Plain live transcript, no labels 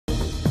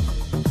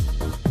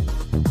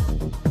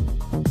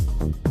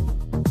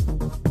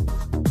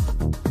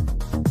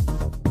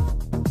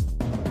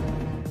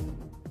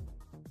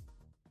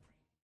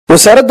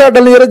Wasaarada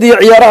dhalinyarada iyo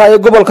ciyaaraha ee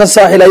gobolka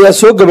Saaxil ayaa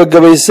soo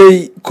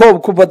gabagabaysay Koob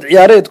Kubada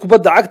Ciyaareed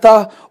Kubada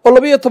Cagta oo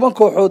 12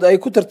 kooxood ay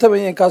ku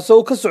tartamayeen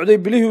kaasoo ka socday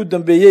bilihii u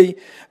dambeeyay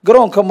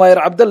garoonka Maayir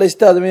Cabdalla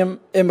Stadium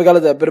ee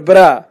magaalada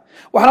Berbera.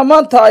 waxaana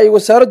maanta ay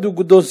wasaaraddu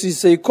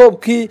guddoonsiisay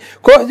koobkii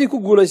kooxdii ku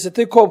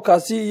guuleysatay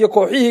koobkaasi iyo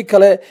kooxihii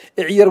kale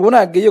ee ciyaar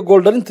wanaagga iyo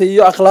gool dhalinta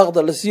iyo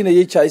akhlaaqda la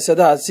siinayay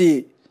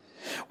jaayisadahaasi.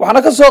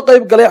 waxaana ka soo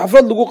qayb galay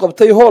xaflad lagu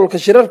qabtay hoolka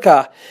shirarka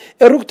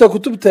ee rugta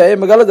kutubta ee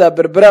magaalada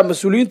Berbera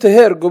mas'uuliyiinta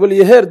heer gobol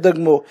iyo heer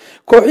degmo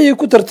kooxihii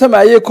ku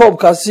tartamayay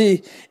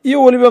koobkaasi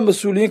iyo waliba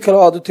mas'uuliyiin kale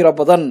oo aad u tiro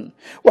badan.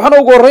 waxaana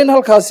ugu horeyn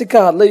halkaasi ka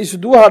hadlay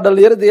isuduwaha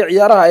dhalinyarada iyo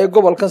ciyaaraha ee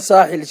gobolka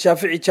Saaxil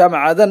Shaafici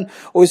Jaamacadan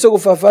oo isagu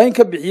faahfaahin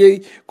ka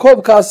bixiyay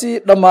koobkaasi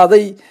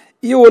dhamaaday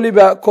iyo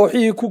waliba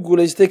kooxihii ku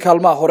guuleystay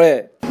kaalmaha hore.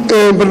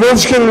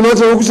 barnaamijkan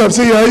maanta uu ku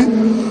saabsan yahay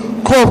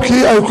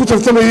koobkii ay ku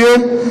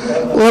tartamayeen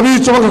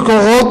 12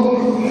 kooxood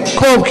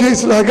koobkii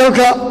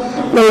isdhexgalka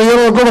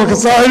dhalinyarada gobolka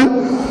Saaxil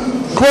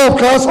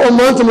koobkaas oo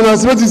maanta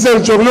munaasabadiisa ay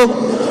joogno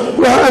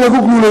waxaana ku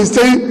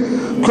guuleystay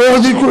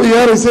kooxdii ku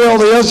ciyaaraysay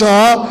odayaasha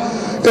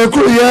ee ku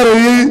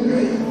ciyaarayay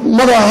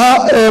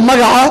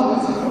magaca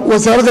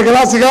wasaaradda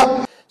ganacsiga.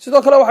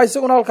 sidoo kale waxa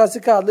isaguna halkaasi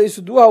ka hadlay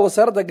isuduwaha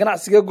wasaaradda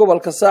ganacsiga ee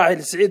gobolka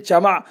Saaxil Siciid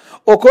Jaamac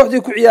oo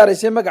kooxdii ku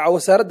ciyaaraysay magaca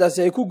wasaaraddaasi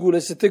ay ku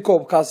guuleysatay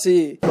koobkaasi.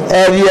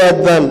 aad iyo aad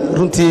baan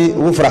runtii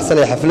ugu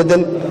faraxsanahay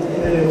xafladan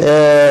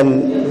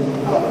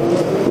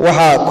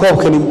waxa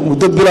koobkani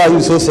muddo bilaa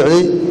ayuu soo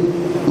socday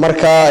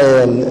marka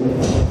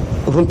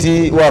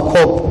runtii waa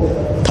koob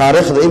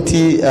taariikhda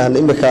intii aan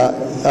imika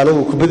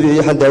anigu kubadii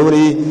waxaan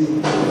daawanayay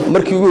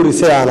markii ugu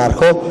horeysay aan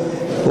arko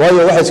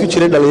waayo waxa isku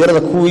jiray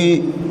dhalinyarada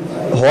kuwii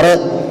hore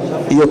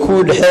iyo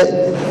kuwii dhexe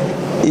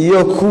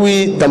iyo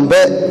kuwii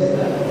dambe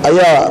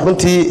ayaa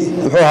runtii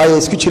muxuu ahaayay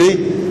isku jiray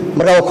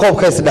marka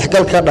koobka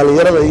isdhexgalka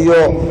dhalinyarada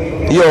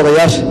iyo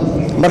odayaasha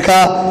marka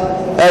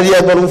aad iyo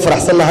aad baan ugu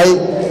faraxsanahay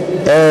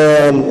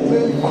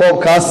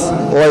koobkaas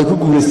oo ay ku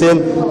guuleysteen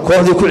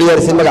kooxdii ku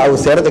ciyaaraysay magaca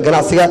wasaaradda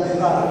ganacsiga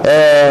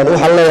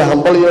waxaan leeyahay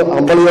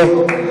hambalyo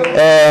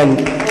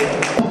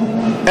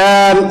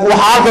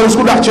waxaa kale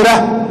isku dhex jira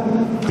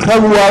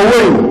rag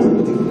waaweyn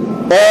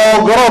oo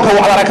garoonka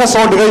waxdara ka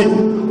soo dhigay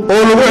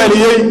oo lagu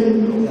celiyay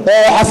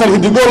oo xasan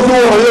hidigoolkii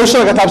uu horeeyay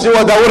shirka taabsiin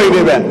waa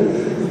daawareynayba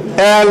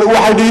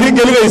waxay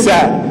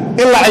dhiirigelinaysaa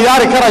in la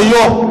ciyaari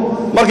karayo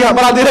markii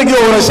baraadii ragii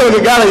hore shirka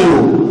gaarayo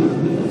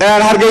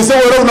hargeysa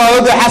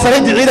weerownaado xasan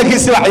hidii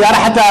ciidankiisa ciyaar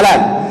xataa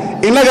alaan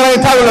innagana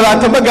inta uu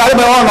labaatan gaari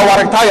ma oo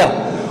waragtaayar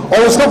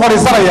oo iska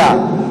fariisanaya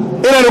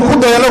inaan ku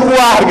dayano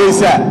kuwa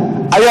hargeysa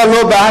ayaa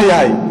loo baahan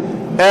yahay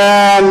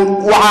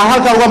waxaan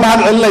halkan uga mahad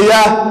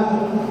celinayaa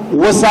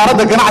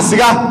wasaaradda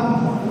ganacsiga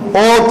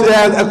oo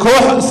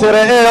koox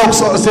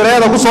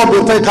sireeyada ku soo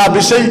biirtay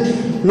qaabishay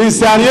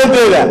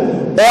miisaaniyadeeda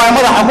oo ay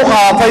madaxa ku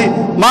qaadatay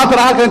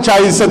maanta halkan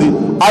jaayisadii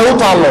ay u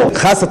taalo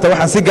khaasatan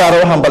waxaan si gaar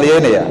ah u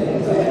hambalyeynaya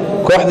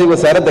kooxdii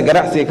wasaaradda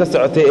ganacsiga ka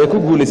socotay ee ku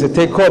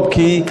guuleysatay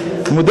koobkii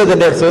muddada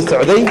dheer soo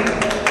socday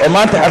oo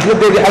maanta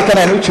xafladeedii halkan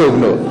aan u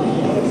joogno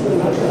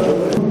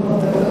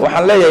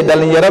waxaan leeyahay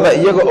dhalinyarada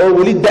iyaga oo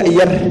weli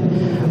da'yar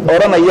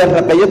oranaya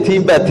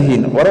raqayatiin baa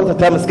tihiin wararta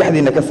taa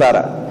maskaxdiina ka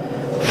saara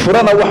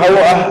furana waxa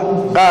uu ah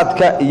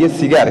qaadka iyo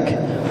sigaarka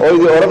oo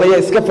idin oranaya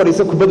iska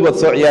fadhiiso kubad wad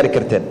soo ciyaari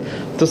karteen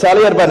tusaale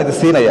yar baan idin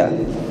siinayaa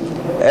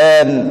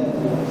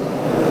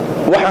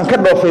waxaan ka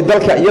dhoofay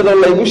dalka iyadoo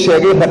laygu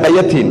sheegay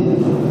raqayatiin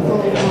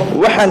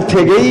waxaan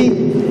tegey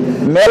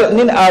meel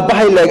nin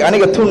aabbahay leeg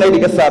aniga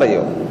tuunaydiga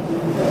saarayo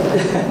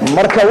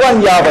marka waan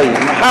yaabay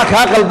maxaa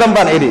kaa qaldan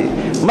baan idhi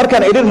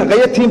markaan idhi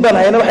raqayatiin baan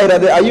hayna waxay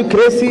yidhahdeen are you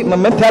crazy ma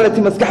mentality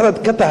maskaxdaad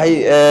ka tahay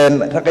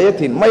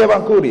raqayatiin maya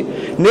baan ku idhi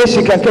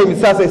neeshinkan ka yimid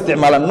saasay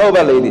isticmaalaan no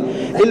baa la yidhi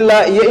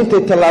ilaa iyo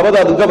intay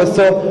tallaabadaadu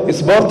gabayso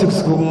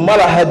sportigsku ma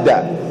lahadda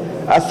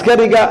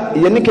askariga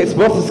iyo ninka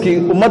sportiskii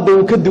ummadda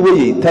uu ka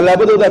duwayey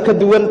tallaabadooda ka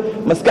duwan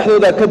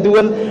maskaxdooda ka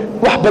duwan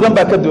wax badan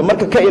baa ka duwan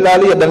marka ka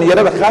ilaaliya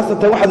dhalinyarada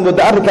khaasatan waxaad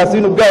moodaa arrinkaasi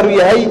inuu gaar u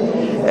yahay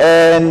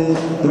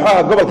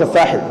muxuu gobolka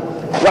Saaxil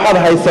waxaad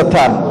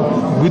haysataan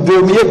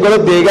gudoomiye golo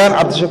deegaan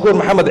Cabdishakuur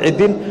Maxamed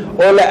Cidin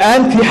oo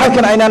la'aantii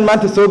halkan aynaan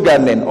maanta soo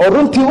gaarneen oo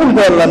runtii u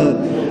heelan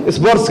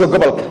sportska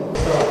gobolka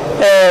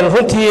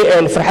runtii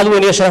farxad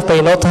weyn iyo sharaf bay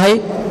noo tahay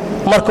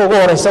marka ugu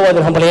horeysa waa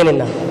idin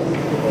hambalyeynayna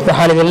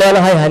waxaan idin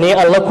leenahay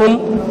hanii'an lakum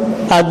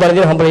aad baan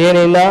idin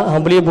hambalyeynayna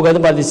hambaliyo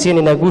bogaadin baan idin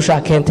siinaynaa guusha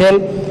keenteen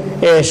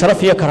sharaf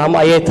iyo karaamo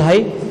ayay tahay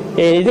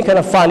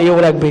idinkana faan iyo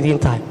wanaag bay idin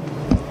tahay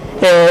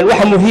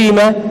waxa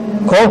muhiima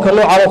koobka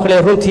noocan oo kale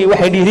runtii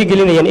waxay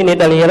dhiirigelinayaan inay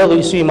dhalinyaradu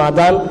isu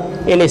yimaadaan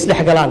inay isdhex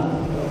galaan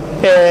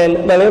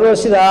dhalinyarada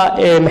sida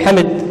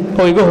maxamed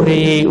oo iga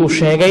horeeyay uu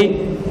sheegay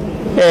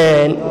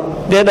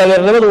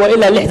dhalinyaradu waa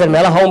ilaa 60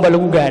 meelaha un baa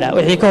lagu gaaraa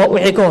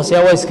wixii ka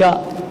hooseeya waa iska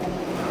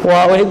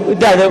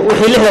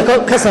wixii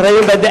 60 ka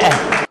sareeyay baa daa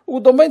ugu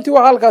dambeyntii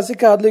waxaa halkaasi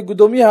ka hadlay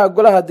gudoomiyaha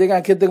golaha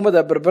deegaanka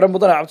degmada Berbera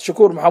mudane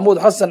Cabdishakuur Maxamuud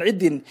Xasan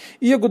Cidin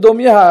iyo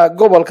gudoomiyaha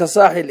gobolka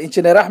Saaxil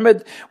Injineer Axmed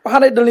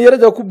waxaana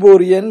dhalinyarada ku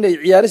booriyeen inay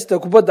ciyaarista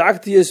kubadda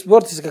cagta iyo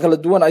sportiska kala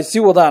duwan ay sii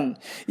wadaan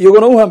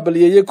iyagoo u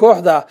hambalyeeyay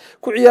kooxda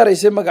ku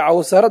ciyaaraysay magaca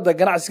wasaaradda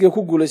ganacsiga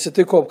ku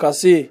guuleysatay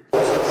koobkaasi.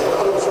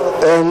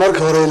 marka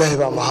hore ilaahay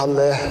baa mahad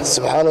leh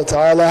subxaanahu wa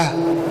tacaala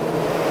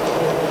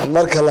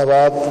marka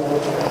labaad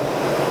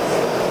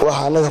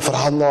waxa anaga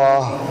farxad noo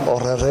ah oo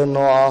reereen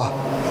noo ah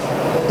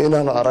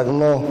inaanu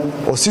aragno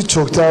oo si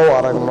joogta u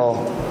aragno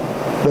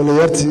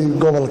dhalinyartii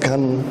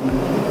gobolkan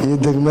iyo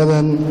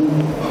degmadan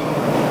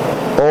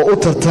oo u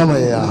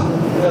tartamaya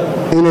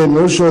inay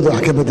noloshooda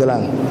wax ka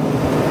bedelaan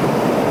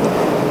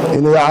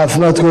inay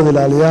caafimaadkooda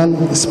ilaaliyaan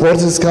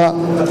sportiska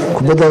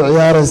kubadda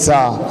ciyaaraysa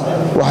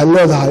waxay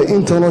leedahay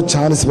intanoo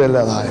jaanis bay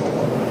leedahay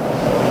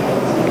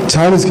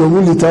jaaniska ugu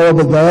liitaa waa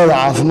badbaadada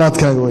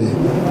caafimaadkaaga weye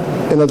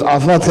inaad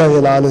caafimaadkaaga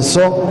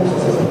ilaaliso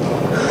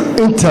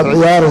intaad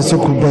ciyaarayso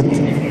kubad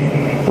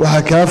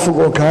waxaa kaa fog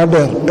oo kaa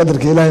dheer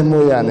qadarka ilaahay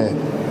mooyaane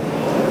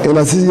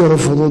inaad si yaro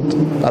fudud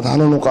aad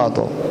xanuun u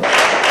qaado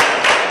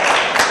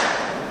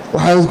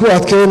waxaan idku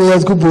adkaynaya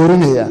ad ku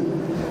boorinaya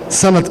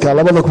sanadka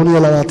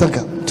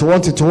 2020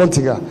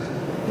 2020ga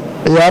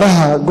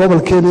ciyaaraha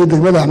gobolkeena iyo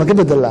degmada wax ma ka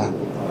bedelaa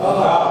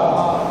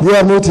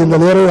diyaar mootiin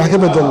dhalinyaro wax ka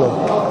bedelo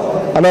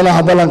anana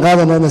waxaan ballan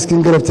qaadanaa in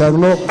iskiin garab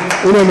taagno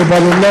inaynu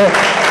badino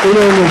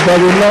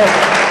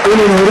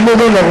inaynu horumar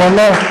u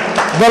noqono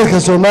dalka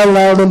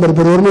Soomaaliland oo dhan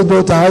barbar horumar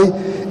buu tahay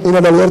in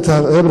dhalinyarta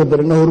ay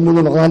barbarina horumar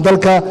u noqdaan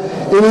dalka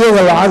in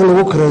iyaga lacag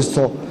lagu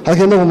kireysto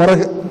halka inagu marar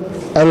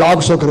ay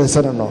lacag soo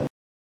kireysanano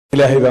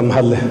ilaahay baa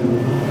mahad leh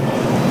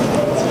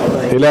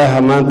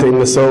ilaaha maanta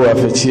ina soo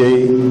waafajiyay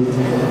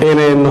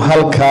inaynu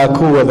halkaa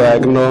ku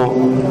wadaagno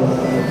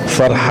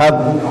farxad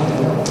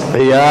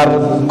ciyaar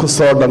ku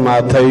soo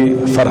dhamaatay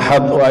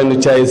farxad oo aynu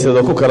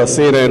jaayisada ku kala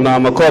siinayno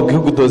ama koobkii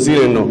ku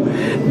guddoonsiinayno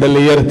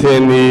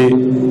dhalinyarteennii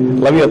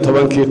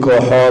 12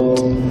 kooxood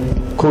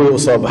kuwii u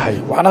soo baxay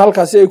waxaana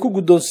halkaasi ay ku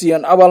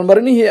guddoonsiiyeen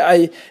abaalmarinihii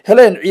ay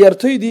heleen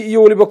ciyaartoydii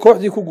iyo waliba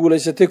kooxdii ku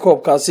guuleysatay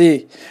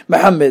koobkaasi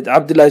maxamed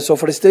cabdilaahi soo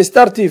fadhiistay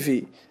Star TV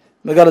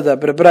magaalada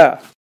Berbera